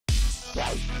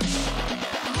Hey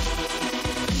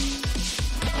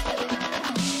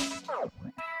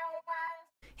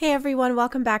everyone,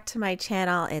 welcome back to my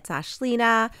channel. It's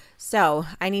Ashlena. So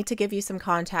I need to give you some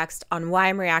context on why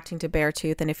I'm reacting to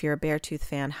Beartooth. And if you're a Beartooth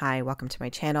fan, hi, welcome to my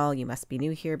channel. You must be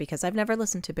new here because I've never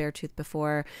listened to Beartooth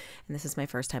before, and this is my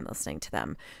first time listening to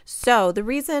them. So the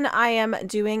reason I am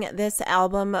doing this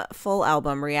album, full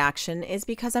album reaction, is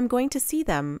because I'm going to see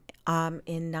them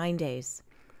in 9 days.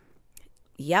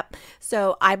 Yep.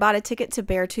 So I bought a ticket to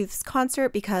Beartooth's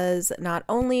concert because not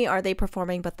only are they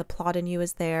performing, but The Plot in You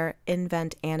is there,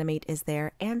 Invent Animate is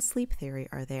there, and Sleep Theory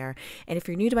are there. And if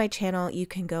you're new to my channel, you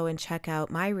can go and check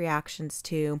out my reactions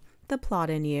to The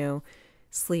Plot in You,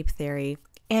 Sleep Theory,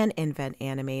 and Invent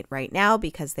Animate right now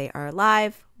because they are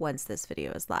live once this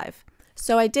video is live.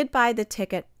 So I did buy the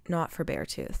ticket not for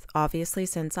Beartooth, obviously,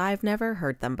 since I've never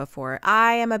heard them before.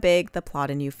 I am a big The Plot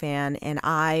in You fan, and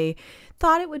I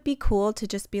thought it would be cool to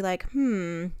just be like,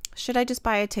 should I just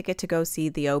buy a ticket to go see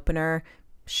the opener?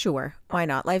 Sure, why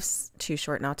not? Life's too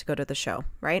short not to go to the show,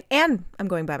 right? And I'm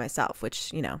going by myself,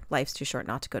 which, you know, life's too short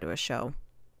not to go to a show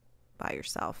by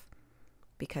yourself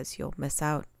because you'll miss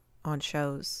out on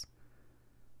shows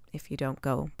if you don't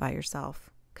go by yourself.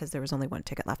 Because there was only one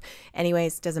ticket left.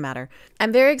 Anyways, doesn't matter.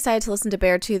 I'm very excited to listen to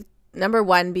Beartooth. Number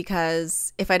one,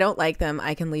 because if I don't like them,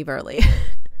 I can leave early.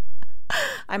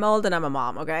 I'm old and I'm a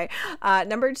mom, okay?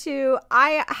 Number two,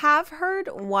 I have heard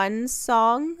one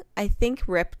song, I think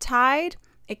Riptide.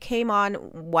 It came on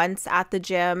once at the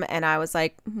gym and I was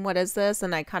like, what is this?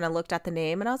 And I kind of looked at the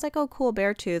name and I was like, oh, cool,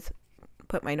 Beartooth.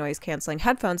 Put my noise canceling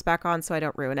headphones back on so I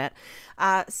don't ruin it.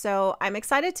 So I'm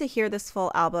excited to hear this full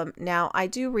album. Now, I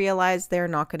do realize they're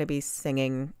not going to be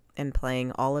singing and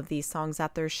playing all of these songs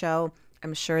at their show.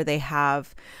 I'm sure they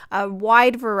have a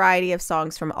wide variety of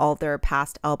songs from all their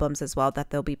past albums as well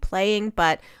that they'll be playing,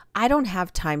 but I don't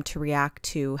have time to react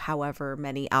to however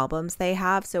many albums they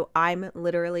have, so I'm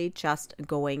literally just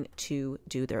going to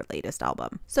do their latest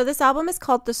album. So this album is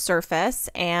called The Surface,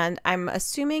 and I'm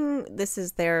assuming this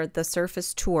is their The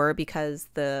Surface tour because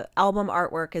the album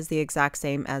artwork is the exact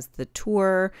same as the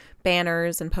tour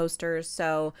banners and posters,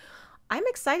 so I'm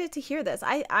excited to hear this.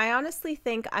 I honestly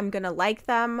think I'm going to like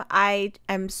them. I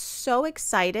am so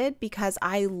excited because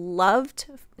I loved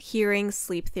hearing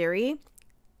Sleep Theory.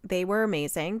 They were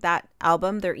amazing. That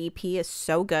album, their EP is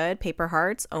so good. Paper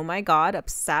Hearts, oh my God,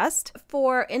 obsessed.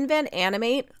 For Invent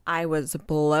Animate, I was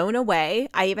blown away.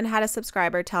 I even had a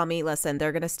subscriber tell me, listen,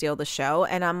 they're going to steal the show.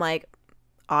 And I'm like,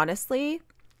 honestly,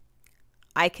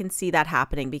 I can see that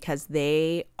happening because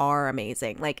they are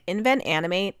amazing. Like Invent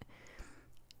Animate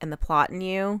and The Plot in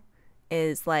You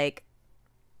is like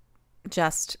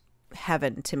just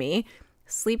heaven to me.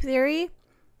 Sleep Theory,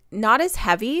 not as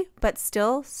heavy, but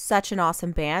still such an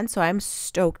awesome band. So I'm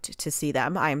stoked to see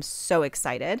them. I'm so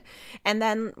excited. And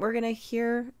then we're going to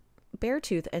hear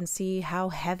Beartooth and see how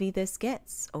heavy this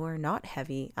gets or not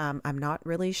heavy. I'm not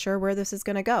really sure where this is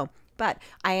going to go, but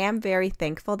I am very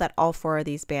thankful that all four of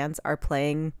these bands are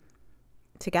playing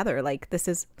together. Like, this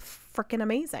is freaking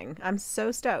amazing. I'm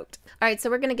so stoked. All right, so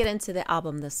we're gonna get into the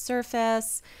album The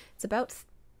Surface.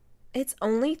 It's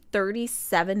only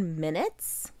 37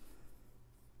 minutes.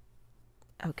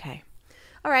 Okay.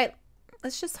 All right,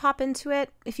 let's just hop into it.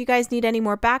 If you guys need any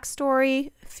more backstory,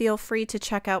 feel free to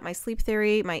check out my Sleep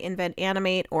Theory, my Invent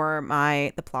Animate, or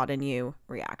my The Plot in You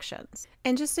reactions.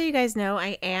 And just so you guys know,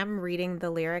 I am reading the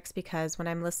lyrics because when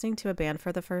I'm listening to a band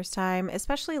for the first time,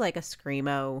 especially like a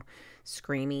screamy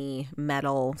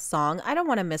metal song, I don't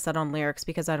want to miss out on lyrics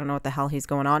because I don't know what the hell he's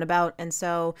going on about. And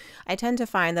so I tend to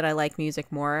find that I like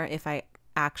music more if I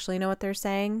actually know what they're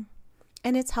saying.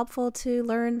 And it's helpful to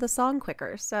learn the song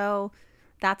quicker. So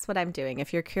that's what I'm doing.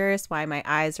 If you're curious why my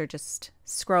eyes are just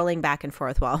scrolling back and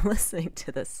forth while listening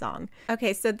to this song.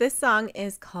 Okay, so this song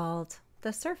is called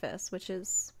The Surface, which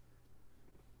is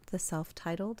the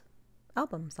self-titled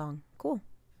album song. Cool.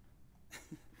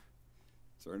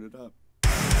 Turn it up.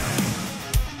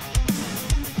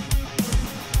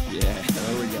 Yeah,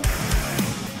 there we go.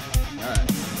 Alright.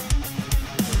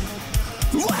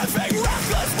 Living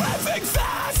reckless, living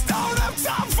fast. Don't have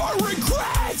time for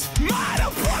regret. Might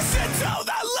have pushed it to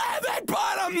the limit,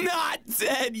 but I'm not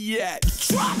dead yet.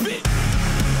 Drop it.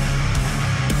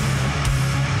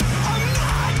 I'm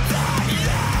not dead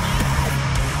yet.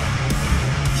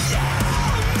 Yeah,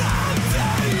 I'm not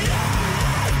dead yet.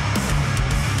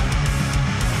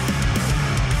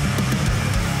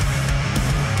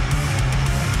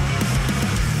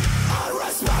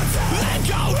 Unresponsive,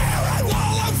 incoherent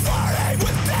while I'm flirting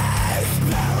with death.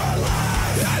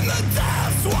 Paralyzed in the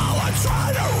depths while I'm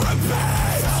trying to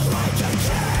repeat. Felt like a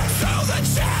kid, so the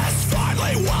chest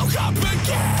finally woke up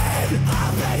again.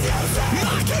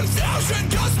 My confusion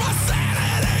cause my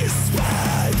sanity's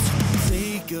spent.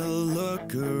 Take a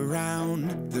look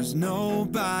around, there's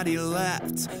nobody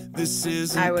left. This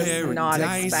isn't I was paradise, not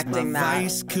expecting my that.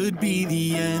 vice could be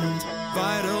the end.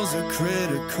 Vitals are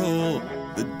critical,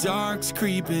 the dark's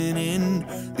creeping in.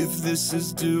 If this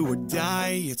is do or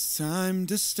die, it's time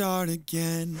to start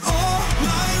again. All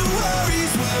my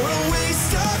worries were a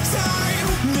waste of time.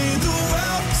 Made the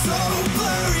world so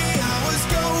blurry, I was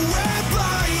going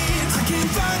blind. I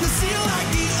can't find the seal like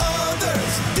the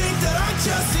others. Think that I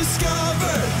just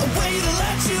discovered a way to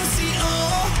let you see.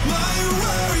 All my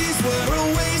worries were a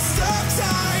waste of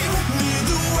time. Made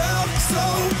the world so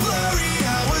blurry,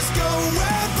 I was going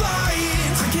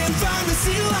blind. I can't find the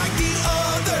seal like the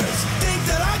others. Think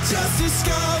that I just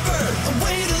discovered a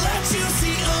way to let you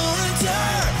see under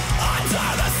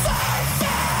the surface.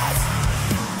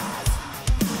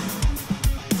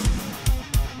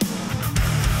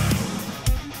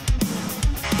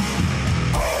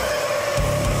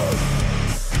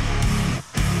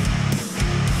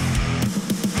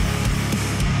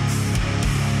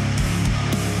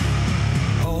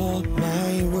 All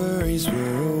my worries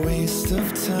were a waste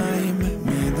of time.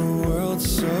 Made the world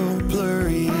so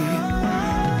blurry.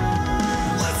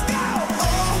 Let's go!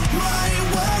 All my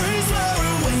worries were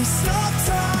a waste of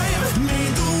time.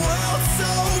 Made the world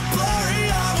so blurry,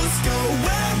 I was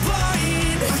going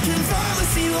blind. I can finally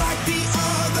see like the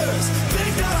others.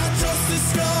 Think that I just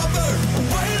discovered a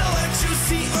way to let you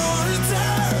see under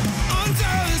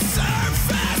the surface.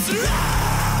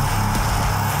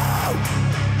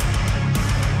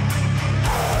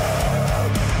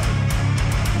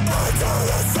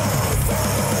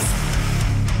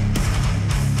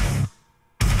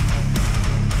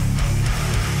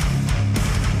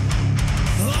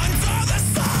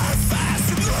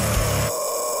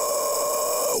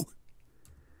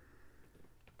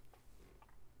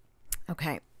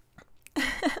 Okay.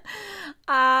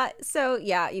 So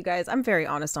yeah, you guys, I'm very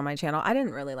honest on my channel. I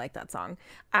didn't really like that song.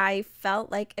 I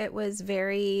felt like it was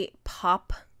very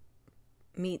pop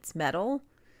meets metal.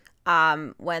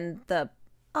 When the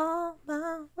all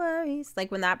my worries,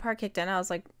 like when that part kicked in, I was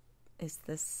like, is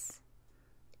this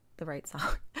the right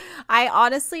song?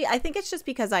 I think it's just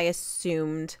because I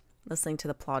assumed, listening to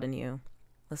The Plot in You,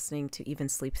 listening to even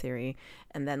Sleep Theory,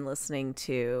 and then listening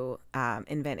to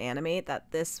Invent Animate,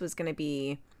 that this was going to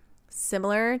be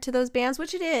similar to those bands,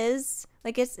 which it is.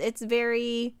 Like it's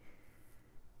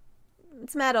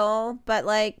metal, but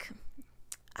like,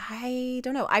 I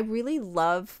don't know. I really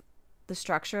love the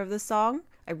structure of the song.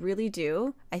 I really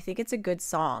do. I think it's a good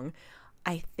song.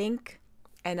 I think,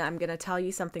 and I'm going to tell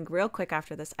you something real quick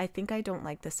after this, I think I don't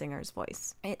like the singer's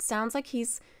voice. It sounds like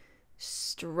he's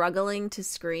struggling to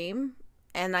scream,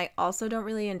 and I also don't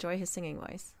really enjoy his singing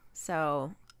voice.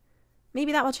 So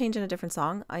maybe that will change in a different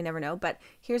song. I never know. But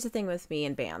here's the thing with me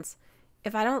and bands.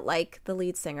 If I don't like the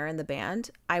lead singer in the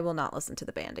band, I will not listen to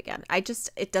the band again.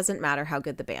 It doesn't matter how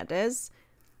good the band is.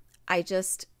 I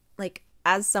just, like,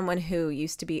 as someone who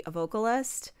used to be a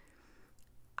vocalist,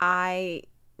 I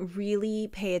really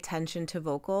pay attention to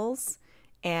vocals,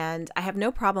 and I have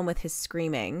no problem with his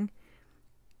screaming.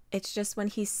 It's just when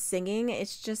he's singing,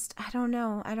 it's just, I don't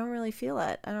know. I don't really feel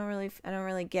it. I don't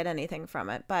really get anything from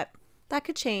it, but that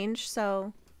could change.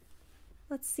 So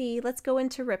let's see. Let's go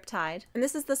into Riptide. And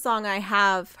this is the song I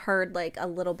have heard like a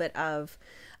little bit of,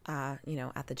 you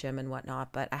know, at the gym and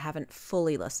whatnot, but I haven't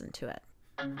fully listened to it.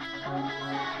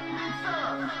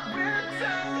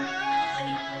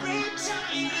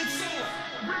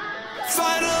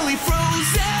 Finally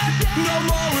frozen, no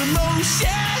more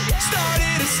emotion.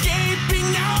 Started escaping,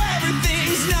 now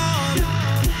everything's numb.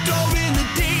 Dove in the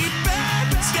deep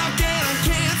end, stuck and I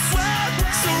can't swim.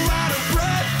 So out of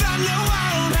breath, I know I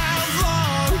don't have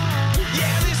long.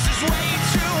 Yeah, this is way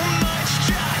too much,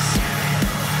 just.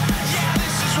 Yeah,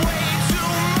 this is way too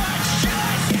much,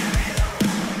 just.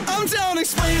 I'm done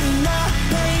explaining my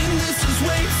pain, this is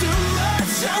way too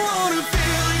much. I wanna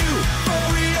feel you,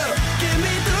 hurry up, give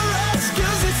me the rest,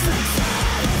 'cause it's the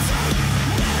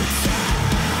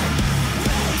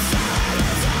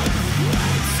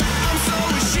I'm so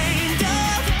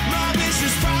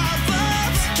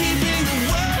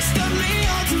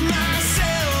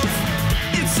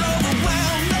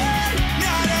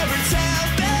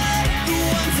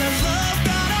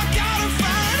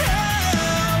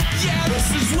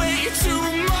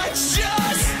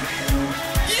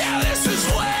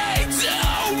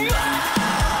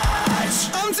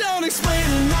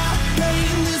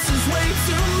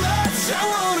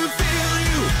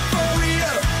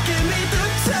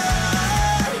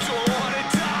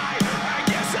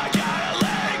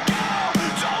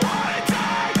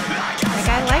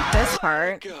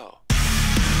part.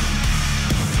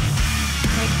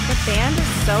 Like, the band is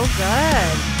so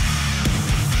good.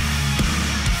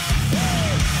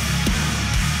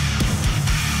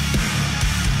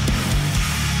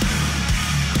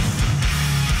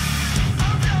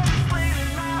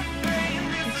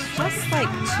 It's just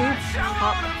like too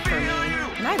pop for me.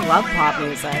 And I love pop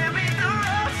music.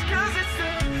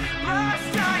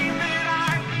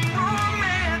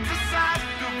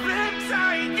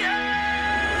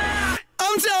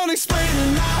 I'm done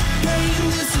explaining my pain.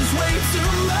 This is way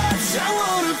too much. I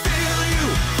wanna feel you.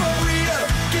 Hurry up,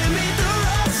 give me the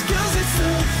rush. Cause it's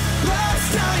the last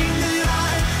time that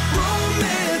I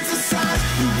romanticize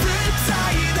the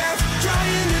riptide that's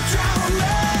trying to drown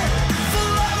me.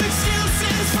 Full of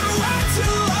excuses for way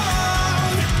too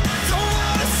long. Don't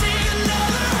wanna sing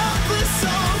another hopeless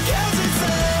song. Cause it's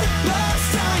the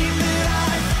last time that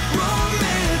I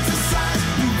romanticize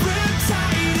the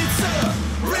riptide. It's a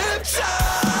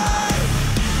riptide.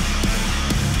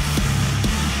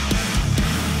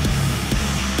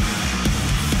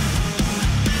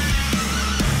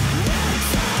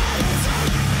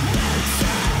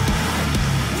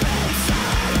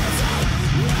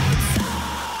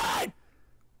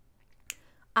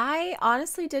 I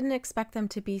honestly didn't expect them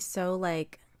to be so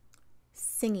like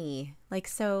singy, like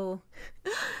so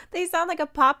they sound like a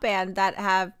pop band that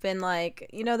have been like,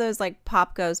 you know, those like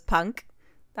pop goes punk.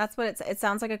 That's what it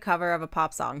sounds like, a cover of a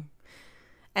pop song.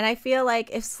 And I feel like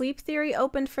if Sleep Theory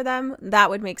opened for them, that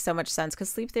would make so much sense, because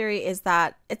Sleep Theory is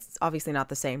that, it's obviously not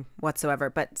the same whatsoever,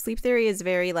 but Sleep Theory is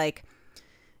very like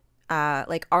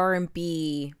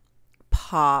R&B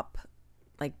pop,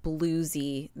 like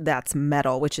bluesy, that's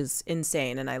metal, which is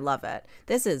insane, and I love it.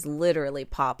 This is literally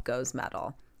pop goes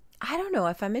metal. I don't know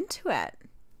if I'm into it.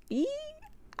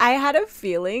 I had a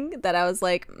feeling that I was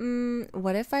like,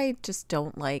 what if I just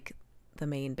don't like the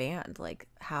main band? Like,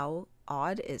 how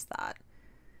odd is that?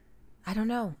 I don't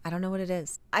know. I don't know what it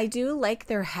is. I do like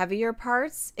their heavier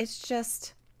parts. It's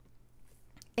just,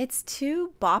 it's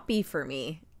too boppy for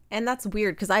me. And that's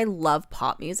weird because I love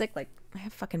pop music. Like, I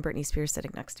have fucking Britney Spears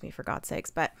sitting next to me, for God's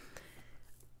sakes. But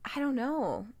I don't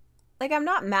know. Like, I'm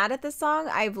not mad at this song.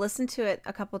 I've listened to it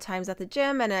a couple times at the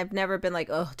gym, and I've never been like,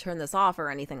 oh, turn this off or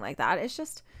anything like that. It's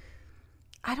just,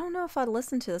 I don't know if I'd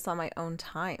listen to this on my own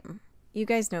time. You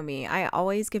guys know me. I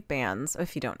always give bands,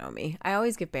 if you don't know me, I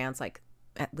always give bands like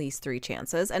at least 3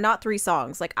 chances, and not 3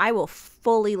 songs. Like, I will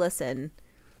fully listen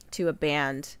to a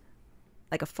band,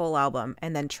 like a full album,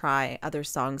 and then try other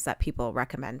songs that people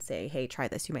recommend. Say, hey, try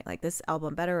this. You might like this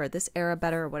album better, or this era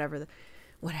better, or whatever.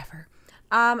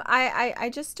 I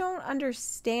just don't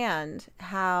understand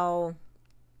how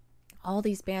all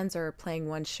these bands are playing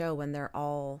one show when they're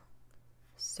all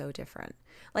so different.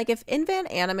 Like, if In Van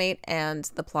Animate and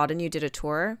The Plot and You did a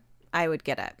tour, I would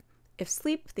get it. If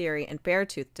Sleep Theory and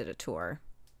Beartooth did a tour,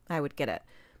 I would get it.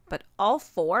 But all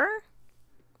 4?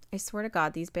 I swear to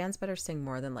God, these bands better sing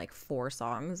more than like 4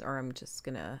 songs, or I'm just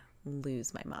gonna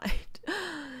lose my mind.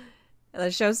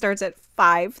 The show starts at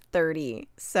 5:30,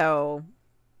 so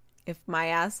if my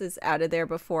ass is out of there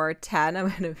before 10, I'm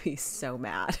gonna be so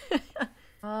mad.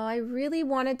 Oh, I really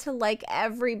wanted to like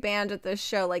every band at this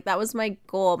show. Like, that was my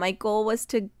goal. My goal was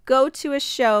to go to a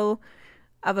show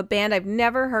of a band I've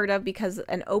never heard of, because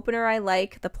an opener I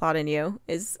like, The Plot in You,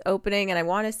 is opening, and I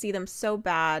want to see them so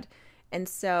bad. And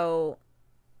so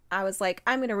I was like,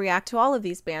 I'm going to react to all of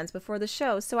these bands before the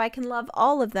show so I can love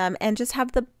all of them and just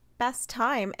have the best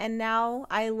time. And now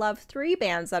I love 3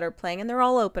 bands that are playing, and they're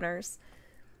all openers.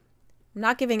 I'm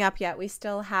not giving up yet. We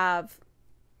still have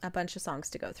a bunch of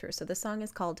songs to go through. So this song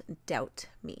is called Doubt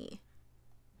Me.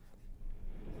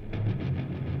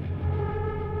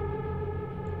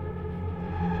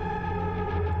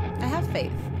 I have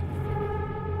faith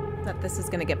that this is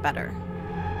going to get better.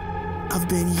 I've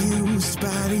been used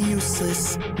by the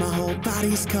useless. My whole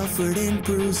body's covered in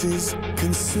bruises,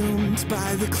 consumed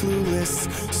by the clueless,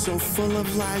 so full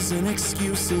of lies and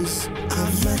excuses.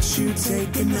 I've let you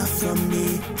take enough from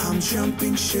me. I'm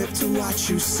jumping ship to watch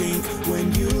you sink.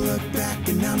 When you look back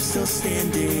and I'm still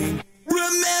standing,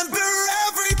 remember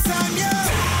every time you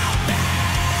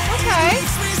Okay.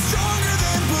 makes me stronger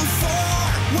than before.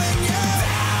 When you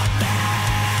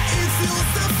it fuels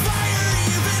the fire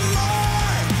even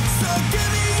more. So give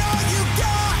me all you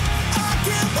got. I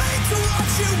can't wait to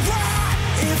watch you rot.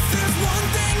 If there's one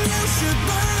thing you should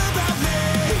learn about me,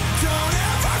 don't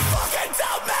ever fucking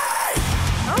doubt me.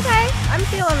 Okay, I'm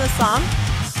feeling this song.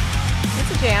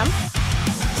 It's a jam.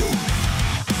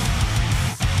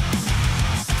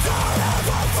 Don't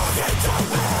ever fucking doubt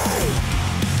me.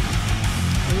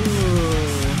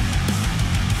 Ooh.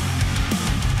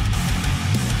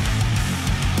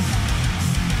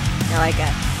 like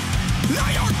it. Now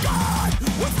you're gone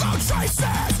with no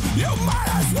traces. You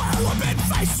might as well have been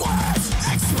faceless.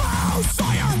 Expose all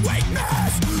your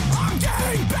weakness. I'm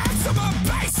getting back to my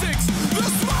basics. The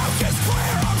smoke is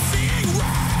clear, I'm seeing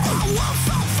red. I won't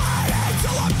stop fighting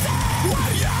till I'm dead.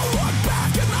 When you look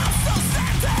back and I'm still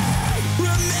standing.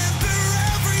 Remember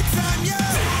every time you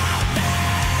tell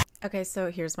me. Okay, so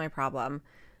here's my problem.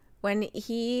 When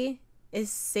he is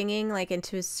singing like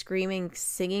into his screaming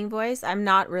singing voice, I'm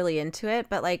not really into it,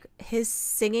 but like his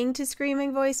singing to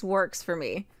screaming voice works for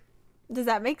me. Does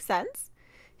that make sense?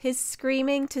 His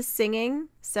screaming to singing,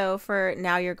 so for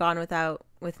now you're gone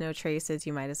with no traces,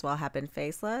 you might as well have been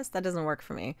faceless, that doesn't work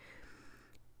for me.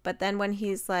 But then when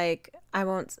he's like, I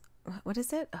won't, what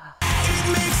is it? It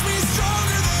makes me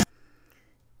stronger than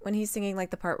When he's singing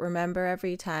like the part, remember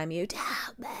every time you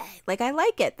tell me. Like, I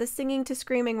like it. The singing to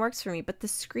screaming works for me. But the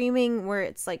screaming where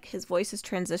it's like his voice is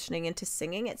transitioning into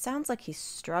singing, it sounds like he's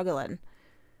struggling.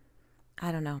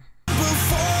 I don't know.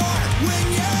 before when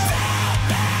you tell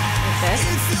me. Like this?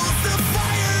 It fuels the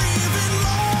fire even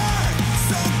more.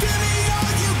 So give me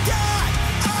all you got.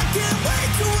 I can't wait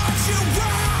to watch you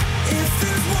rock. If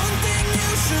there's one thing you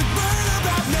should learn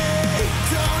about me,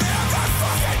 don't ever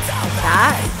fucking tell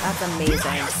me. That's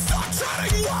amazing. You're stuck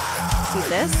treading water. See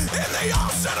this? And they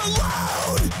all said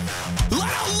alone.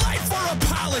 Let out light for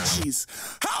apologies.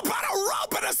 How about a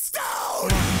rope and a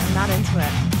stone? I'm not into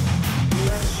it.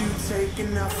 Let you take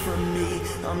enough from me.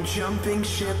 I'm jumping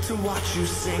ship to watch you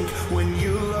sink. When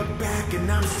you look back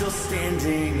and I'm still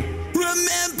standing.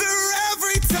 Remember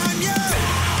every time you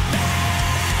tell me.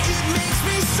 It makes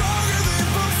me stronger than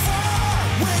before.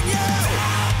 When you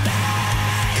tell me.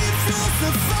 It fuels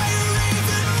the fire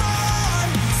even more.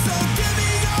 So give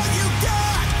me all you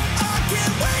got. I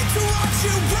can't wait to watch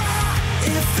you rock.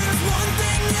 If there's one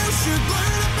thing you should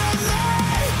learn about me,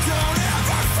 don't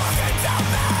ever fucking tell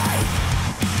me.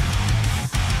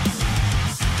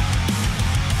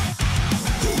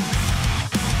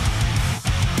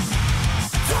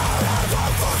 Don't ever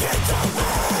fucking tell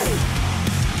me.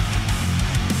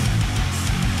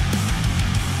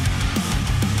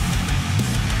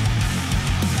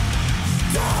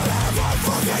 Don't ever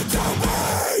fucking tell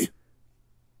me.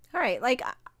 All right, like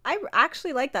I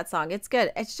actually like that song. It's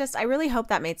good. It's just I really hope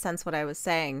that made sense what I was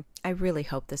saying. I really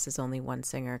hope this is only one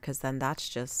singer, because then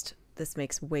this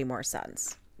makes way more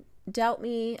sense. Doubt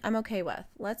Me, I'm okay with.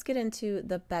 Let's get into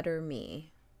The Better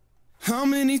Me. How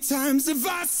many times have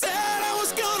I said I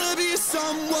was gonna be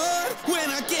someone when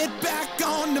I get back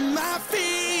onto my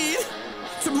feet?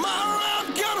 Tomorrow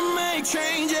I'm gonna make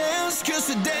changes, 'cause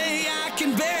today I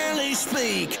can barely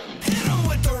speak. Hit 'em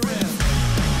with the riff.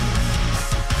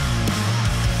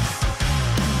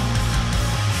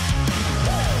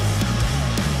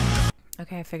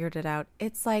 Okay, I figured it out.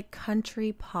 It's like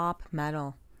country pop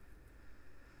metal.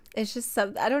 It's just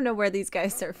some, I don't know where these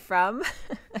guys are from.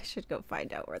 I should go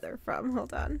find out where they're from.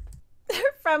 Hold on. They're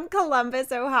from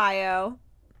Columbus, Ohio.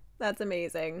 That's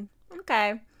amazing.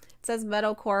 Okay. It says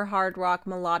metalcore, hard rock,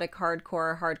 melodic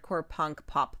hardcore, hardcore punk,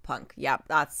 pop punk. Yep,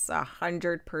 that's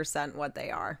 100% what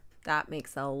they are. That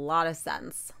makes a lot of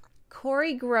sense.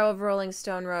 Corey Grove, Rolling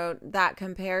Stone, wrote that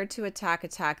compared to Attack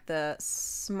Attack, the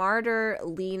smarter,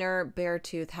 leaner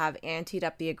Beartooth have anteed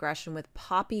up the aggression with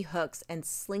poppy hooks and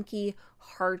slinky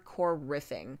hardcore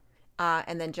riffing.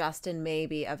 And then Justin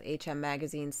Maybe of HM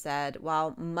Magazine said,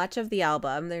 while much of the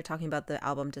album, they're talking about the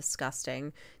album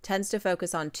Disgusting, tends to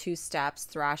focus on two steps,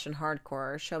 thrash and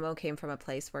hardcore, Shomo came from a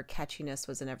place where catchiness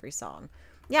was in every song.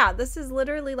 Yeah, this is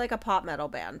literally like a pop metal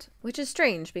band, which is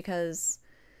strange because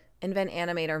Invent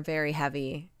Animate are very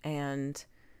heavy, and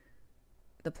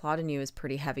The Plot in You is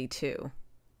pretty heavy too.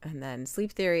 And then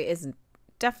Sleep Theory is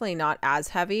definitely not as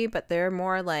heavy, but they're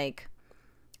more like,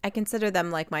 I consider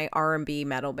them like my R&B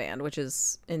metal band, which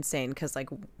is insane because like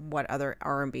what other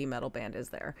R&B metal band is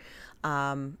there?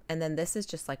 And then this is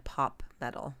just like pop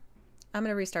metal. I'm going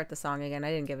to restart the song again.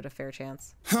 I didn't give it a fair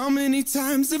chance. How many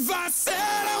times have I said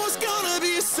I was gonna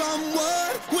be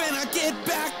someone when I get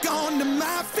back onto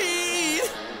my feet?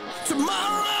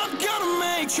 Tomorrow I'm gonna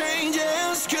make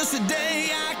changes, 'cause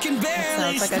today I can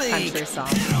barely It sounds like a speak. country song.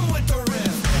 Hit 'em with the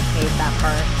riff. I hate that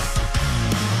part.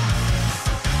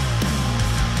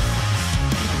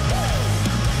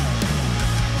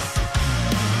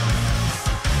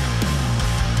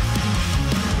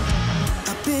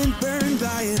 I've been burned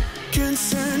by it,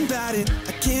 concerned about it.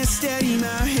 I can't steady my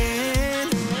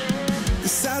hand. The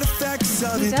side effects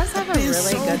of He it does have a have been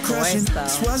really so good voice, crushing. though.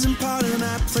 This wasn't part of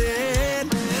my plan.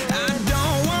 I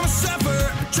don't wanna suffer.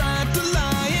 I tried to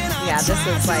lie and I Yeah, this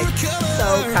tried is to like recover.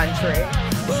 so country.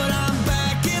 But I'm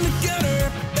back in the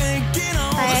gutter, thinking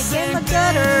all Back the same in the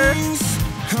gutter. things.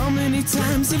 How many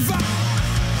times have I?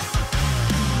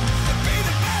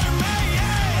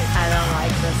 I don't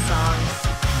like this song.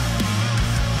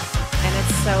 And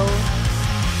it's so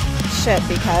shit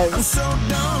because I'm so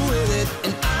done with it,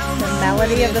 and the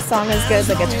melody of the song is good,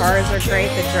 the guitars are great,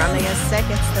 the drumming is sick,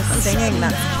 it's the singing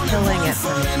that's killing it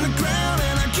for me.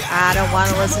 I don't want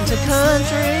to listen to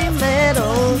country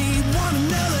metal.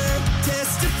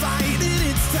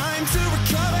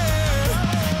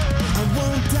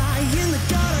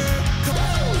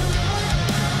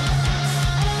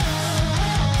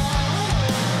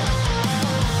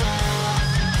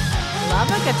 Love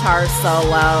a guitar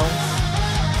solo.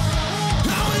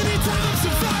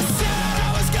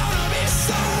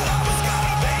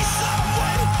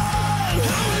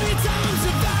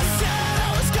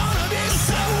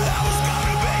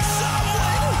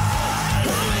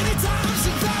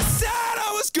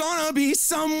 Be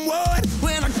someone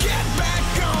when I get back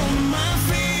on my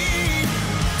feet.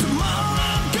 Tomorrow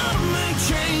I'm gonna make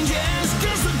changes,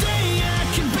 'cause today I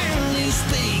can barely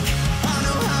speak. I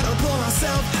know how to pull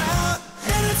myself out,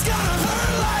 and it's gonna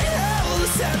hurt like hell to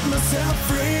set myself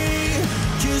free.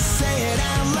 Just say it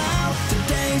out loud.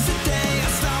 Today's the day I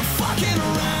stop fucking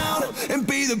around and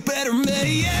be the better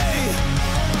me.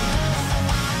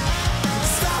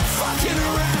 Stop fucking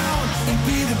around and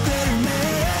be the better me.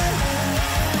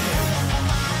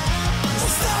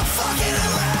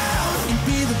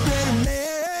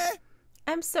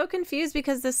 I'm so confused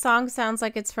because this song sounds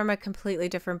like it's from a completely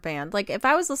different band. Like if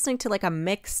I was listening to like a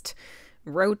mixed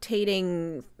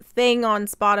rotating thing on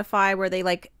Spotify where they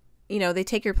like, you know, they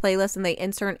take your playlist and they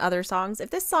insert other songs. If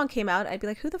this song came out, I'd be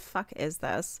like, who the fuck is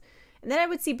this? And then I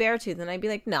would see Beartooth and I'd be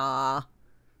like, nah,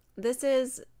 this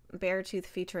is Beartooth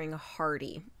featuring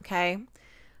Hardy. Okay.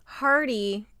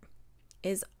 Hardy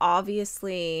is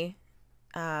obviously,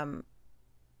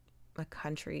 a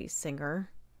country singer,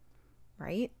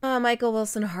 right? Michael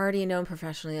Wilson Hardy, known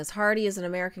professionally as Hardy, is an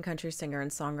American country singer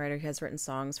and songwriter. He has written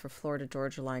songs for Florida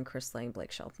Georgia Line, Chris Lane,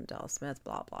 Blake Shelton, Dallas Smith,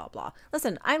 blah, blah, blah.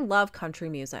 Listen, I love country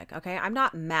music, okay? I'm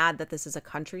not mad that this is a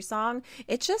country song.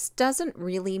 It just doesn't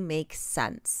really make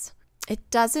sense. It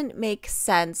doesn't make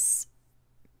sense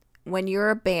when you're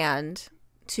a band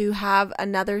to have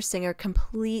another singer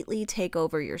completely take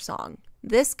over your song.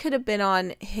 This could have been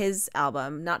on his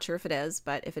album. Not sure if it is,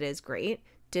 but if it is, great.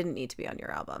 Didn't need to be on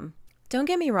your album. Don't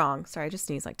get me wrong. Sorry, I just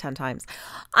sneezed like 10 times.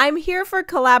 I'm here for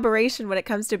collaboration when it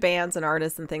comes to bands and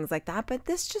artists and things like that, but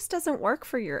this just doesn't work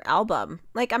for your album.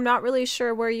 Like, I'm not really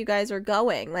sure where you guys are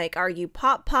going. Like, are you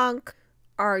pop punk?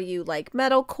 Are you like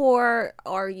metalcore?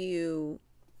 Are you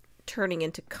turning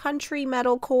into country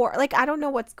metalcore? Like, I don't know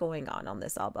what's going on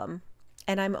this album.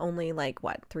 And I'm only like,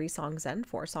 what, 4 songs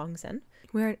in?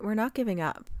 We're not giving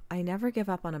up. I never give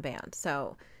up on a band.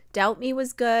 So Doubt Me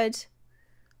was good.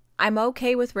 I'm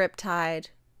okay with Riptide.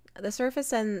 The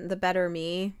Surface and The Better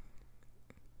Me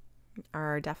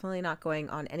are definitely not going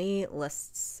on any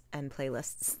lists and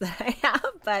playlists that I have.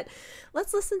 But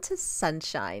let's listen to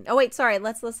Sunshine. Oh, wait, sorry.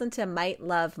 Let's listen to Might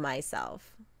Love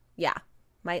Myself. Yeah,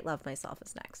 Might Love Myself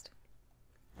is next.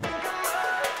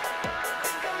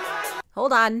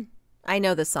 Hold on. I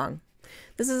know this song.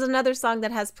 This is another song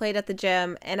that has played at the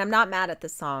gym, and I'm not mad at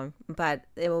this song, but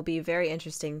it will be very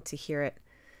interesting to hear it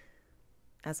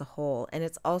as a whole. And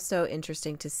it's also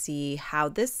interesting to see how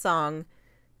this song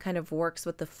kind of works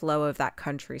with the flow of that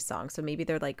country song. So maybe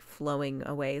they're like flowing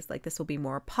away. Like this will be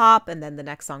more pop, and then the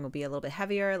next song will be a little bit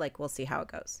heavier. Like we'll see how it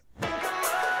goes.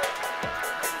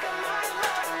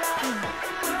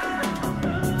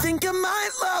 Think I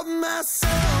might love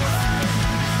myself.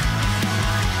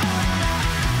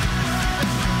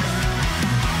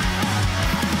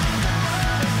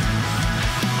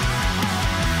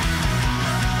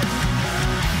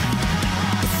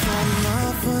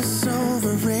 Was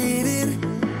overrated,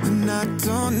 and I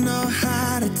don't know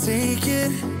how to take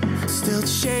it. Still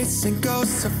chasing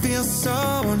ghosts, I feel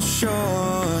so unsure.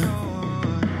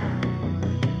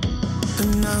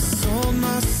 And I sold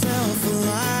myself a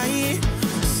lie,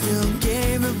 still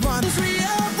gave it one.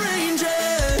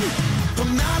 Rearranging,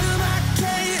 I'm out of my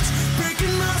cage,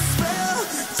 breaking my spell.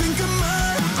 Think I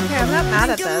might. Okay, I'm not mad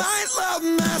at this.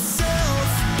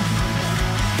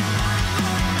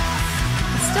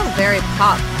 Still very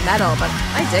pop metal, but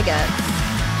I dig it.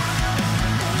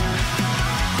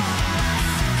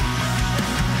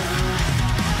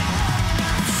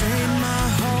 Trade my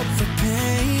hope for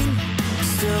pain,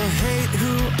 still hate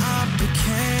who I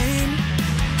became.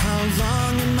 How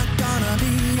long am I gonna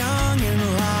be young and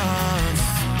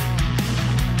lost?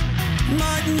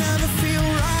 Might never feel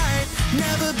right,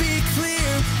 never be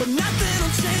clear, but nothing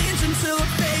will change until I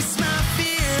face my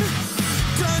fear.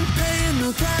 Done paying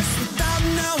the price without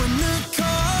knowing the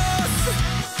cost.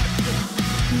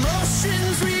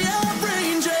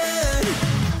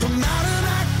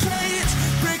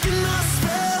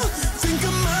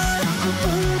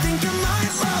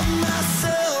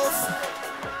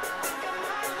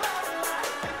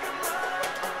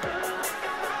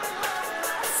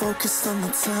 focused on the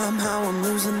time, how I'm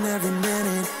losing every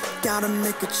minute. Gotta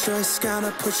make a choice,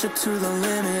 gotta push it to the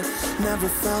limit. Never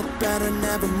felt better,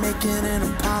 never making an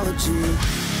apology.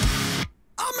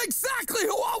 I'm exactly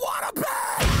who I wanna be!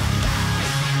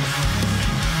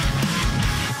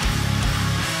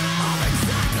 I'm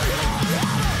exactly who I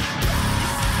wanna be!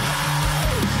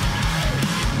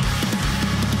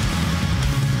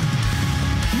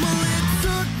 Well, it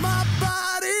took my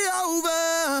body over,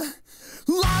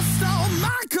 lost all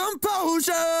my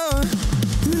composure.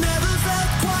 Never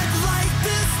felt quite like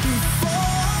this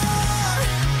before.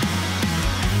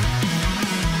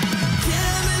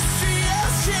 Chemistry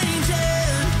is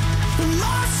changing,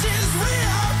 emotions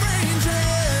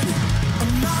rearranging.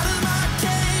 I'm out of my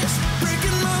cage,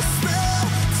 breaking my spell.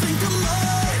 Think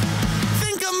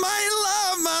I might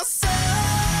love myself.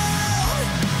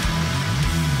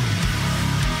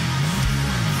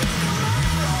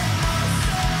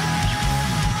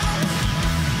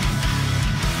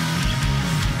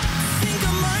 Think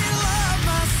I might love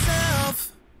myself.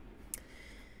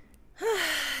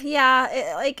 Yeah,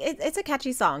 it's a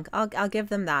catchy song. I'll give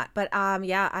them that. But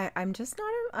yeah, I'm just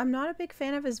not a big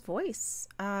fan of his voice.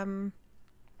 I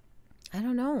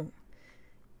don't know.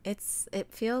 It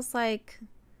feels like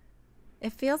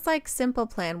Simple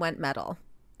Plan went metal.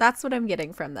 That's what I'm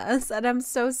getting from this, and I'm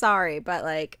so sorry, but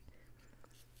like,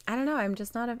 I don't know. I'm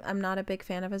not a big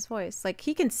fan of his voice. Like,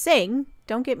 he can sing.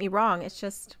 Don't get me wrong. It's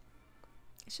just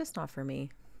not for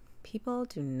me. People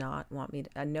do not want me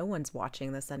to, no one's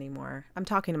watching this anymore. I'm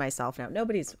talking to myself now.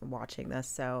 Nobody's watching this,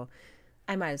 so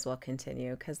I might as well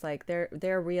continue, because like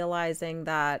they're realizing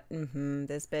that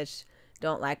this bitch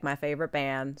don't like my favorite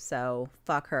band, so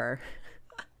fuck her.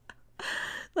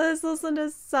 Let's listen to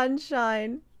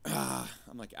Sunshine. I'm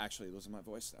like actually losing my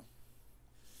voice though.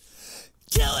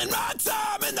 Killing my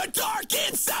time in the dark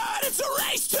inside. It's a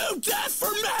race to death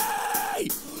for me.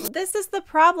 This is the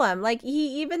problem. Like,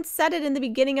 he even said it in the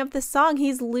beginning of the song.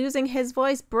 He's losing his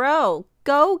voice. Bro,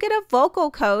 go get a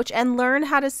vocal coach and learn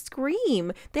how to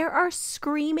scream. There are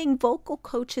screaming vocal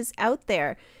coaches out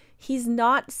there. He's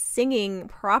not singing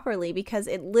properly because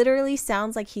it literally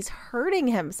sounds like he's hurting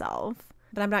himself.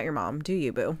 But I'm not your mom. Do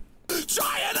you, boo?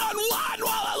 Try and unwind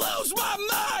while I lose my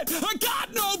mind. I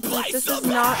got no place This to is be.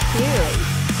 not cute.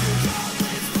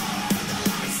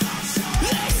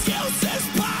 Excuses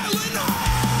piling up.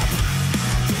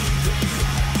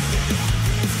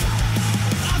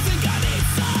 I think I need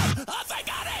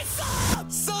some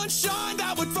sunshine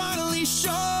that would finally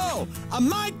show. I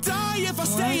might die if I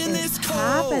stay in this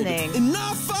cold. happening? And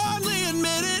I finally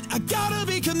admit it. I gotta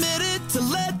be committed to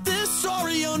let this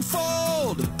story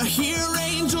unfold. I hear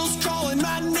angels calling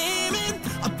my name and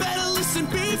I better listen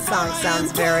before This song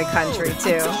sounds very country I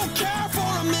too. don't care for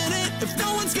a minute if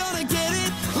no one's gonna get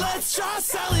it. Let's try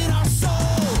selling our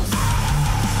souls.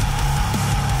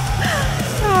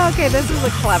 Oh, okay, this is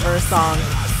a clever song.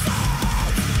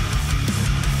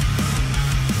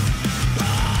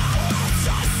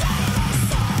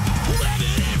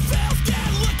 Living in filth,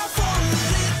 can't look for a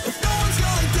minute if no one's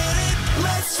gonna get it.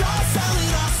 Let's try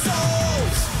selling our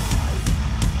souls.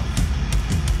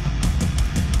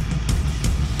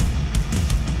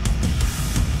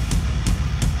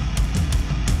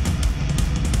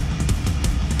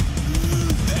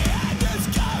 The end is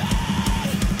coming.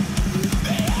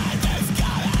 The end is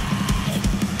coming.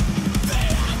 The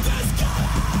end is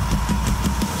coming.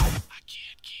 I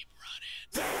can't keep running.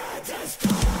 The end is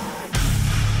coming.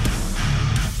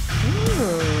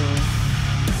 Ooh.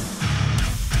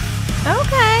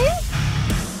 Okay.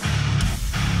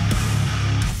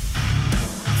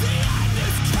 The end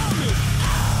is coming.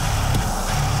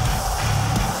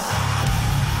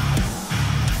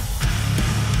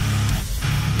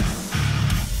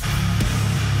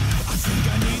 I think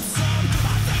I need some.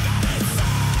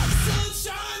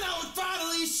 Sunshine that would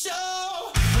finally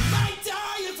show. I might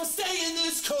die if I stay in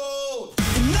this cold.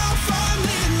 And I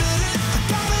finally admit it. I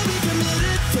gotta be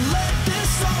committed to let this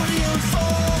story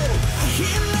unfold. I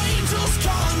hear angels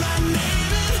calling my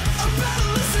name and I better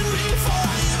listen before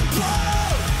I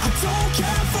implode. I don't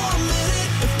care for a minute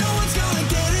if no one's gonna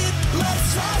get it. Let's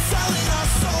try selling our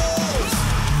souls.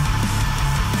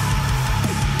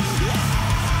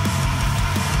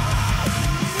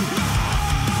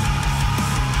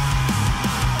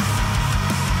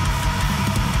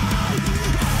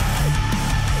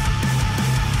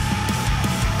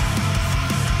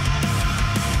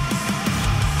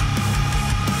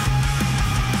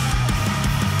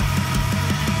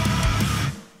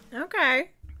 Okay.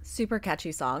 Super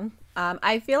catchy song.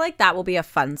 I feel like that will be a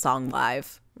fun song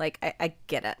live. Like, I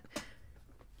get it.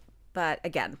 But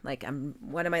again, like,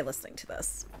 when am I listening to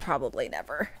this? Probably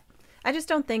never. I just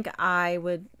don't think I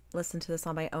would listen to this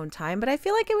on my own time, but I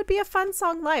feel like it would be a fun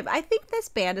song live. I think this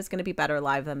band is going to be better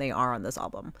live than they are on this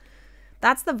album.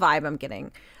 That's the vibe I'm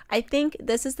getting. I think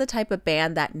this is the type of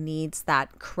band that needs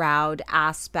that crowd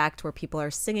aspect where people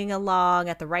are singing along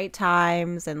at the right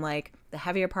times, and like the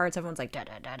heavier parts, everyone's like da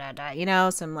da da da da, you know,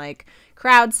 some like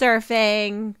crowd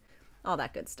surfing, all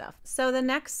that good stuff. So the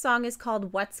next song is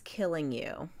called What's Killing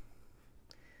You.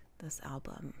 This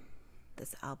album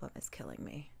is killing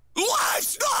me.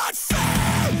 Life's not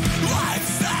fair. Let's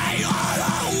stay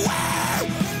unaware.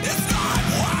 It's not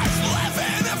worth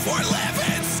living if we're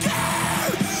living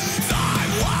scared.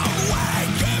 Time won't wait.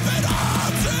 Give it all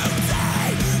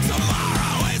today.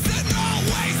 Tomorrow isn't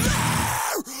always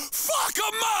there. Fuck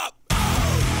 'em up.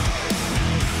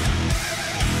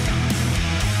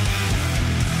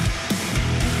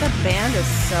 The band is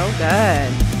so good.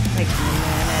 Like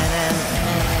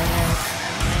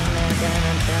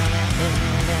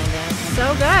so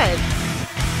good.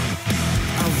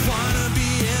 I wanna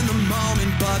be in the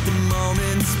moment, but the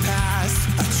moment's past.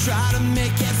 I try to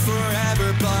make it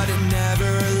forever, but it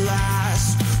never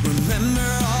lasts. Remember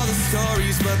all the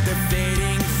stories, but they're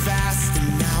fading fast. And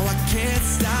now I can't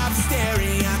stop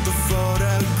staring at the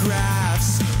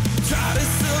photographs. Try to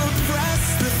suppress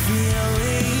the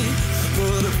feeling,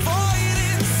 put a void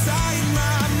inside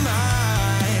my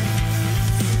mind.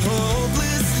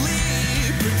 Hopelessly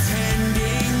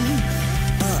pretending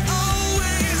I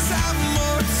always have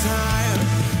more time.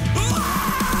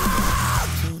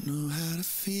 Don't know how to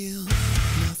feel,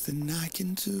 nothing I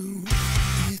can do.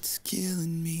 It's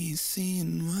killing me,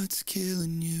 seeing what's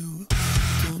killing you.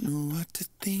 Don't know what to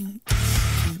think,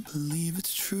 can't believe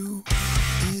it's true.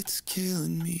 It's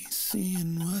killing me,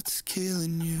 seeing what's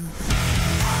killing you.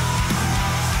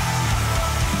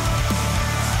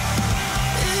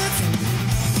 It's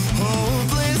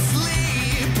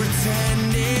hopelessly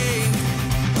pretending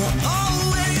I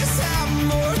always have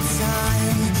more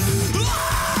time.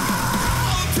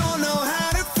 Don't know how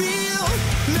to feel,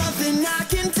 nothing I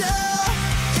can do.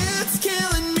 It's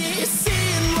killing me,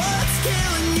 seeing what's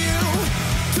killing you.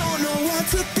 Don't know what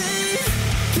to think,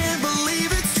 can't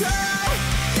believe it's true.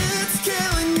 It's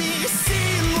killing me,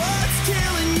 seeing what's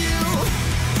killing you.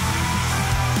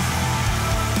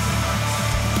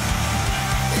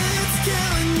 It's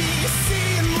killing me,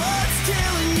 seeing what's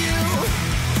killing you.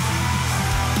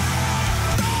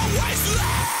 Always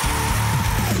there.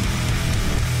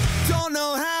 Don't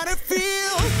know how to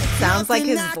feel. Sounds like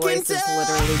his Nothing I voice can is do.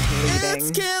 literally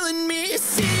It's bleeding. killing me,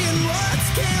 seeing what's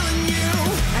killing you.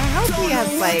 I hope he has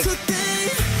like,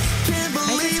 Can't I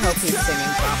believe just hope it's he's true.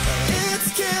 singing properly. It's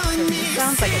killing me, It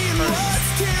sounds like it seeing hurts. what's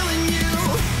killing you.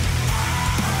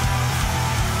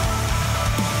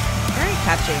 Very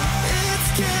catchy. It's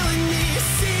killing me,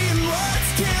 seeing what's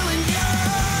killing you.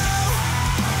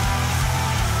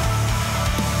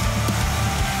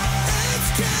 It's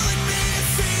killing me,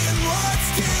 seeing what's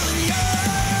killing you.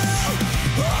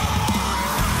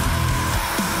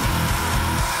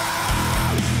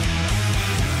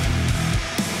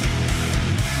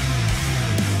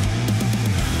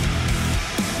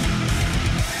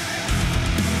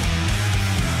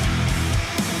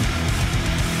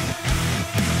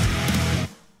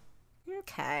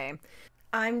 Okay.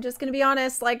 I'm just gonna be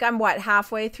honest, like I'm what,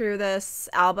 halfway through this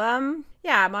album?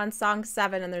 Yeah, I'm on song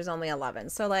 7 and there's only 11.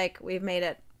 So like we've made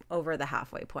it over the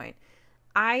halfway point.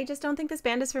 I just don't think this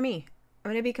band is for me.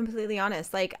 I'm gonna be completely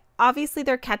honest. Like obviously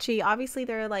they're catchy, obviously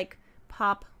they're like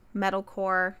pop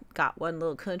metalcore, got one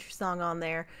little country song on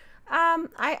there.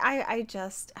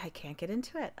 I can't get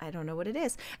into it. I don't know what it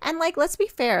is. And like, let's be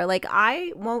fair, like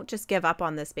I won't just give up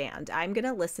on this band. I'm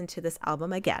gonna listen to this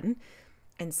album again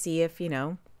and see if, you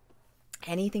know,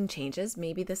 anything changes.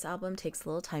 Maybe this album takes a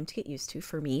little time to get used to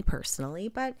for me personally,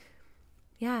 but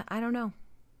yeah, I don't know.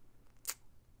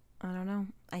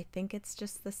 I think it's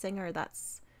just the singer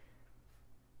that's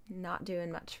not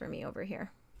doing much for me over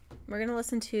here. We're going to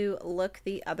listen to Look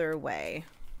the Other Way.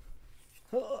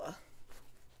 Ugh.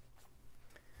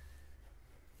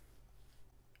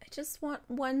 I just want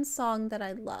one song that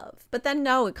I love. But then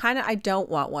no, I don't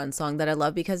want one song that I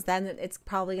love, because then it's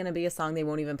probably going to be a song they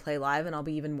won't even play live and I'll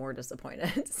be even more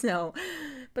disappointed. So,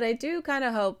 but I do kind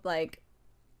of hope like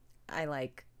I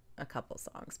like a couple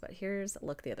songs. But here's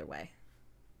Look the Other Way.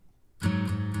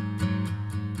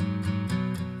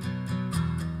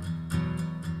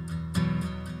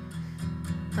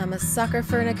 I'm a sucker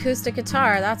for an acoustic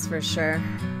guitar, that's for sure.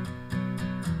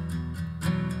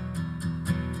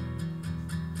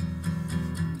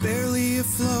 Barely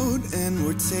afloat and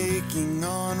we're taking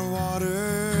on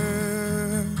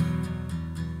water.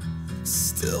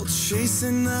 Still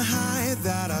chasing the high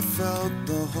that I felt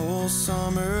the whole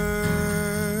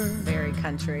summer. Very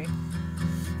country.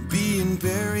 Being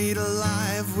buried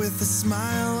alive with a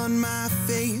smile on my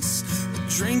face, a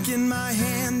drink in my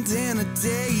hand and a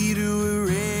day to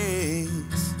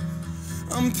erase.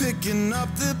 I'm picking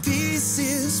up the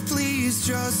pieces, please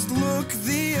just look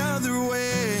the other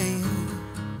way.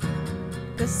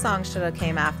 This song should have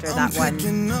came after that one. I'm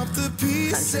picking up the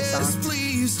pieces,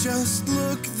 please just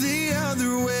look the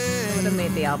other way. It would have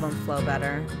made the album flow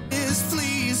better.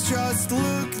 Please just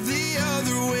look the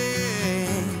other way.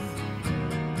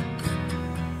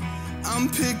 I'm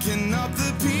picking up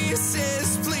the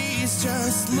pieces, please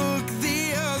just look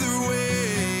the other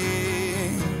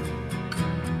way.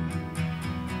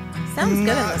 Sounds good in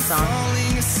this song.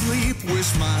 Falling asleep,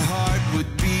 wish my heart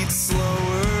would beat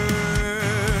slower.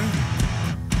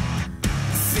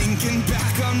 Thinking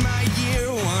back on my year,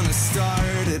 wanna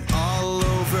start it all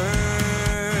over.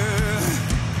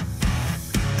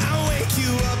 I wake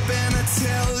you up and I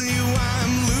tell you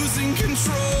I'm losing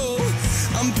control.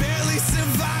 I'm barely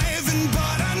surviving,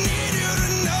 but I need you to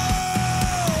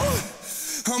know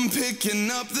I'm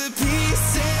picking up the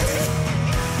pieces.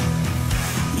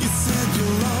 You said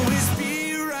you'll always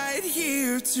be right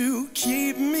here to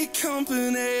keep me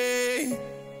company.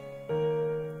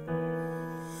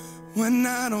 When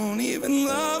I don't even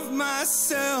love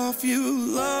myself,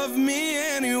 you love me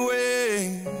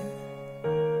anyway.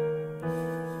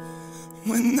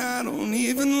 When I don't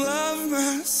even love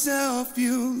myself,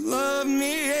 you love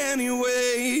me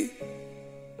anyway.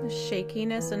 The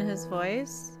shakiness in his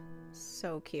voice,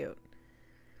 so cute.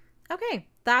 Okay,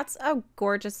 that's a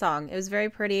gorgeous song. It was very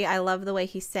pretty. I love the way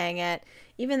he sang it.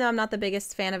 Even though I'm not the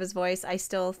biggest fan of his voice, I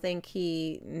still think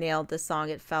he nailed the song.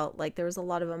 It felt like there was a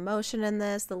lot of emotion in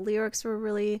this. The lyrics were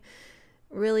really,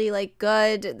 really like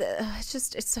good.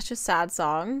 It's such a sad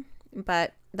song,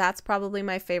 but that's probably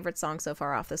my favorite song so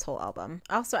far off this whole album.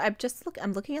 Also, I'm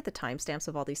looking at the timestamps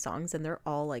of all these songs, and they're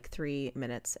all like 3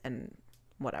 minutes and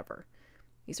whatever.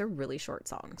 These are really short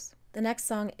songs. The next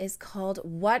song is called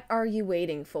What Are You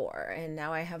Waiting For? And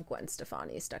now I have Gwen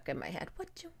Stefani stuck in my head.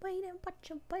 What you waiting, what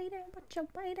you waiting, what you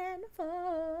waiting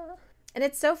for? And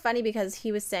it's so funny because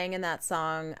he was saying in that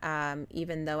song,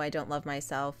 even though I don't love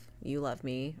myself, you love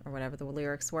me, or whatever the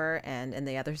lyrics were. And in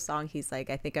the other song, he's like,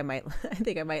 I think I might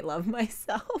love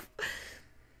myself.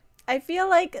 I feel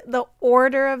like the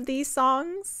order of these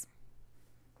songs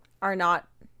are not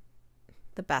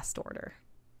the best order.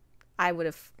 I would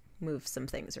have moved some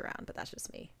things around, but that's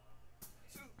just me.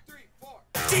 2, 3, 4.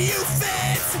 Do you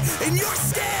fit in your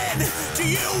skin? Do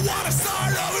you want to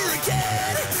start over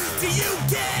again? Do you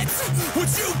get what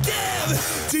you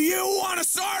give? Do you want to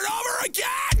start over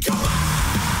again? Come on!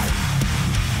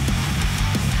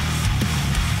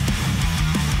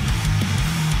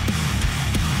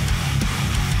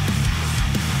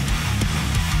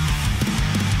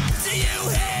 Do you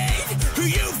hate who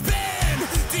you've been?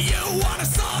 Do you want to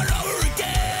start over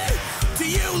again? Do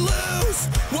you lose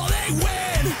while they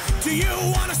win? Do you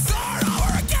want to start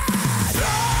over again?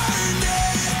 Burn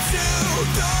it to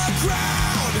the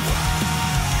ground.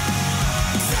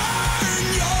 Turn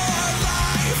your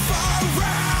life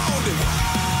around.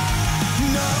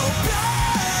 No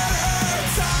better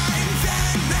time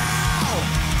than now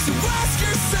to ask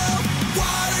yourself,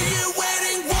 what are you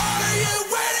waiting? What are you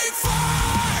waiting for?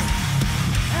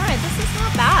 All right, this is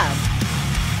not bad.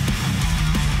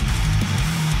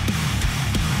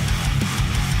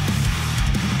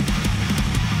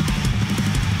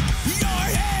 Your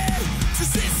head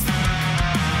just this.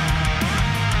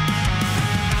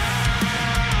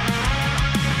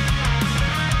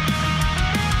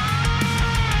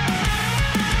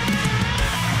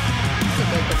 It's a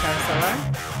good guitar solo.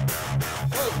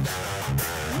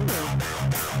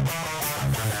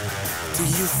 Do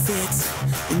you fit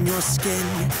in your skin?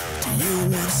 Do you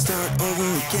want to start over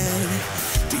again?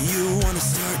 Do you want to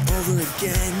start over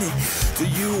again? Do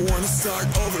you want to start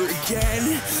over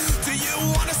again? Do you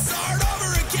want to start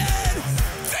over again?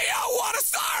 Do you want to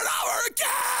start over again?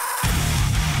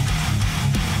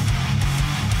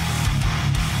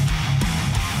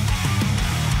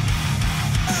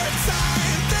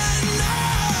 Time than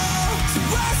now to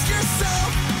ask yourself,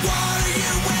 what are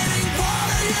you waiting? What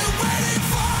are you waiting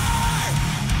for?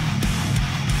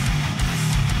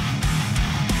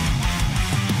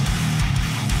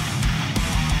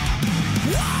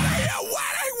 What are you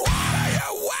waiting? What are you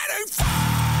waiting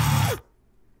for?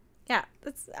 Yeah,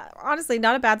 that's honestly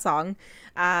not a bad song.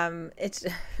 It's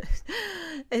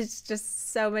it's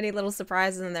just so many little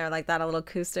surprises in there, like that little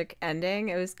acoustic ending.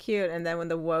 It was cute, and then when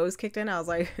the woes kicked in, I was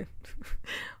like,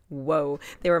 whoa.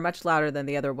 They were much louder than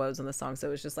the other whoas in the song, so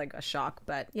it was just like a shock.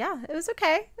 But yeah, it was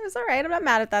okay. It was all right. I'm not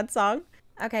mad at that song.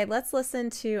 Okay, let's listen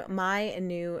to My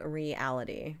New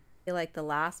Reality. I feel like the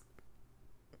last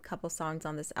couple songs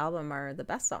on this album are the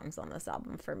best songs on this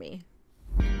album for me.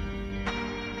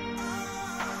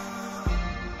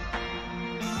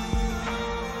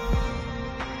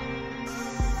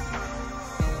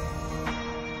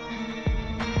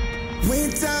 Way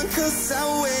down 'cause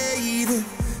I waited,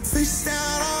 face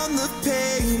down on the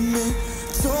pavement.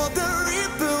 Told the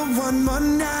Reaper one more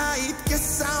night,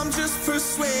 guess I'm just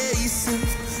persuasive.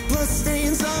 Blood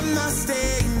stains on my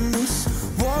stainless,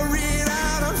 wore it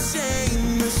out, I'm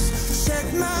shameless. Check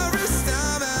my wrist,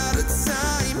 I'm out of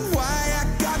time. Why I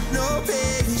got no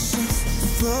patience.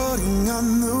 Floating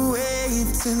on the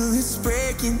wave till it's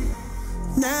breaking.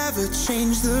 Never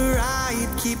change the ride,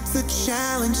 keep the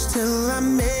challenge till I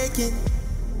make it.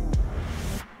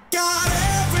 Got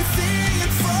everything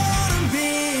in front of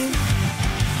me,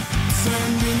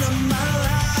 turning on my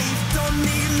life, don't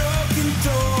need no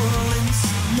condolence.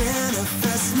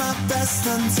 Manifest my best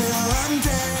until I'm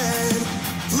dead,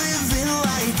 living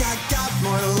like I got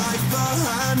more life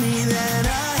behind me than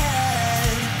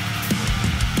ahead.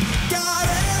 Got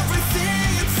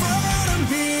everything in front of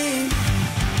me,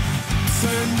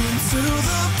 turned into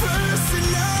the person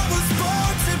I was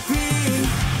born to be.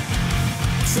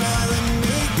 Try to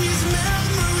make these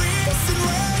memories and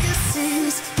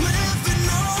legacies, living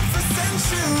on for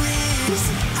centuries.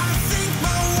 I think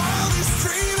my wildest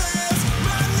dream is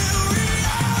my new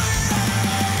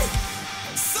reality.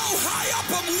 So high up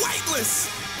I'm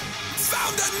weightless,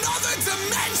 found another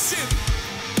dimension.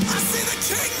 I see the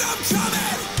kingdom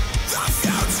coming, the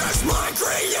future's my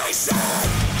creation.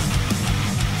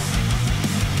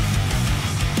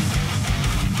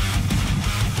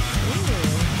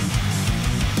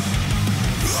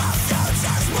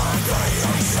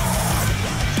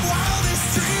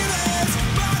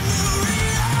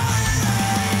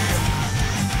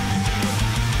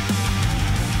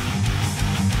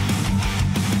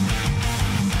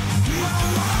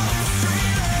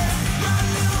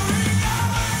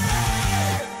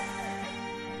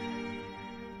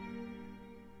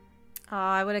 Oh,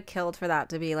 I would have killed for that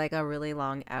to be like a really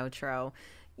long outro.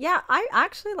 Yeah, I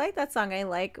actually like that song. I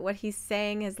like what he's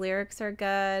saying. His lyrics are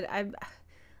good.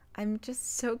 I'm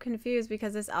just so confused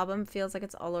because this album feels like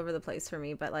it's all over the place for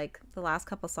me. But like the last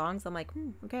couple songs, I'm like,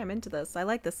 okay, I'm into this. I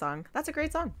like this song. That's a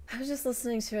great song. I was just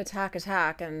listening to Attack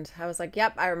Attack and I was like,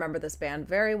 yep, I remember this band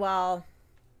very well.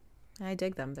 I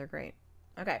dig them. They're great.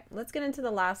 Okay, let's get into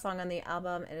the last song on the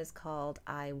album. It is called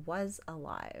I Was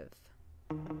Alive.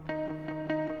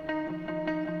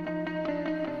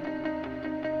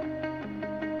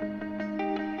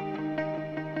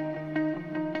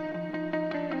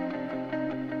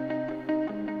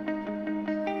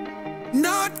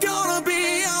 Not gonna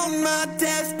be on my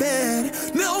deathbed,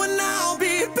 knowing I'll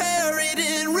be buried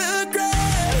in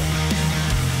regret.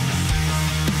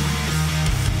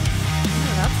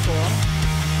 Oh, that's cool.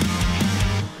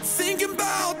 Thinking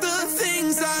about the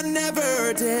things I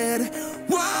never did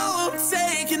while I'm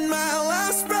taking my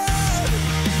last breath.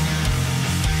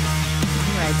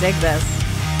 Ooh, I dig this.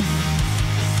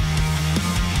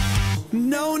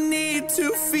 No need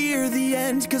to fear the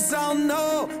end, 'cause I'll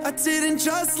know I didn't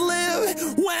just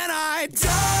live. When I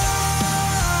die,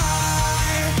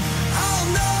 I'll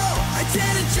know I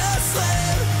didn't just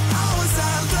live. I was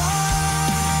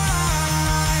alive.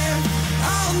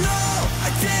 I'll know I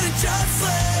didn't just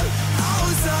live. I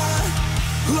was alive.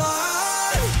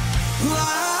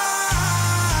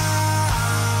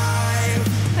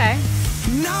 Okay.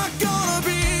 Not gonna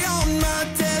be on my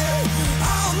death.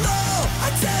 I'll know I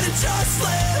didn't just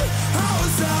live. I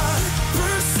was a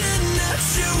person that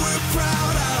you were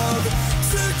proud of.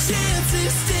 Took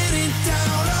chances, didn't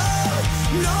doubt of.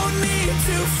 No need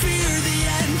to fear the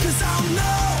end, 'cause I'll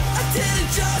know I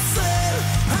didn't just live.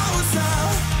 I was alive.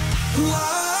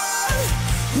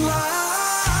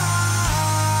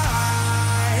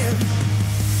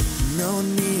 No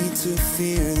need to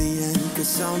fear the end,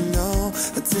 'cause I'll know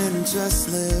I didn't just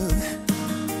live.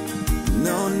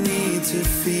 No need to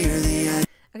fear the end.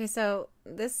 Okay, so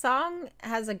this song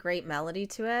has a great melody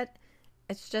to it.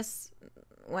 It's just,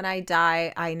 when I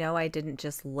die, I know I didn't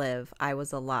just live. I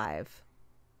was alive.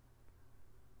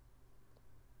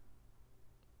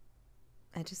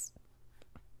 I just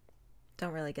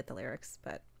don't really get the lyrics,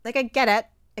 but like I get it.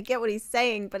 I get what he's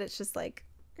saying, but it's just like,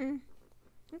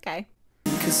 okay.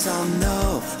 'Cause I'll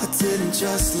know I didn't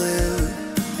just live.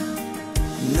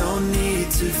 No need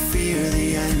to fear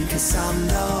the end, 'cause I'll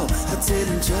know I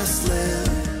didn't just live.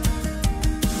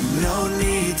 No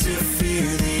need to fear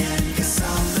the end, 'cause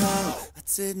I'll know I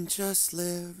didn't just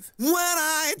live. When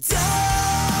I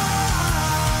die,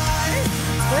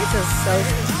 His voice is so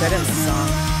good in this song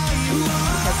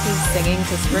because he's singing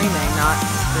to screaming, not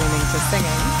screaming to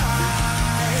singing.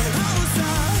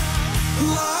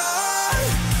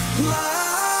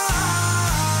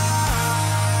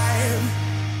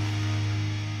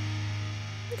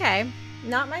 Okay,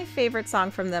 not my favorite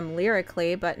song from them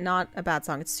lyrically, but not a bad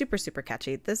song. It's super, super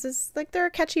catchy. This is like, they're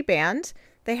a catchy band.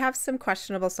 They have some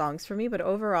questionable songs for me, but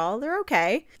overall, they're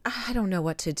okay. I don't know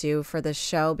what to do for this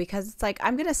show because it's like,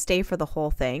 I'm going to stay for the whole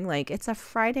thing. Like, it's a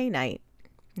Friday night.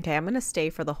 Okay, I'm going to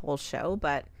stay for the whole show,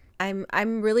 but I'm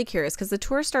really curious because the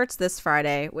tour starts this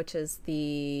Friday, which is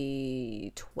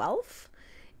the 12th.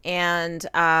 And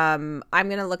I'm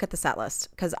going to look at the set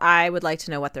list because I would like to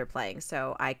know what they're playing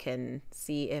so I can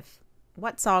see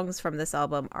what songs from this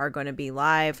album are going to be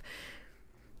live.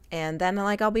 And then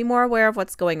like I'll be more aware of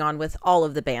what's going on with all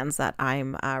of the bands that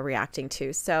I'm reacting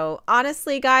to. So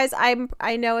honestly, guys,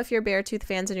 I know if you're Beartooth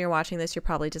fans and you're watching this, you're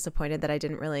probably disappointed that I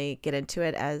didn't really get into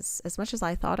it as much as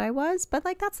I thought I was. But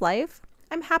like, that's life.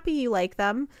 I'm happy you like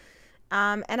them.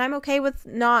 And I'm okay with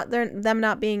them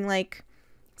not being like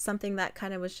something that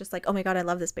kind of was just like, oh my God, I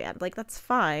love this band. Like, that's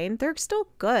fine. They're still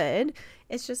good.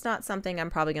 It's just not something I'm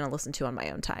probably going to listen to on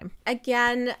my own time.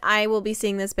 Again, I will be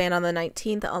seeing this band on the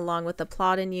 19th along with The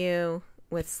Plot in You,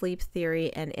 with Sleep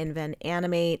Theory and Invent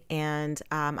Animate. And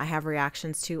I have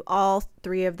reactions to all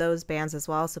three of those bands as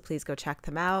well. So please go check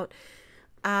them out.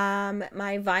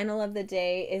 My vinyl of the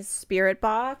day is Spirit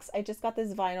Box. I just got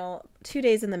this vinyl 2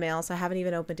 days in the mail, so I haven't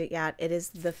even opened it yet. It is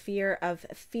the Fear of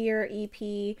Fear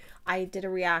EP. I did a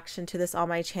reaction to this on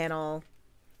my channel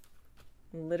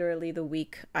literally the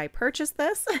week I purchased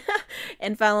this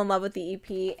and fell in love with the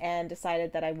EP and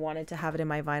decided that I wanted to have it in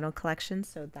my vinyl collection,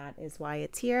 so that is why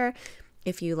it's here.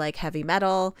 If you like heavy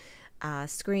metal,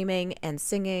 screaming and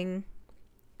singing,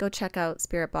 go check out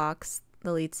Spirit Box.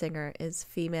 The lead singer is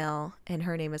female and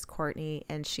her name is Courtney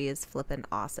and she is flippin'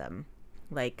 awesome.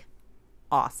 Like,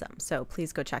 awesome. So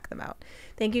please go check them out.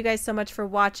 Thank you guys so much for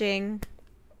watching.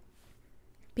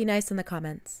 Be nice in the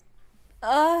comments.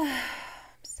 I'm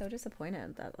so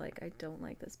disappointed that like I don't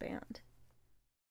like this band.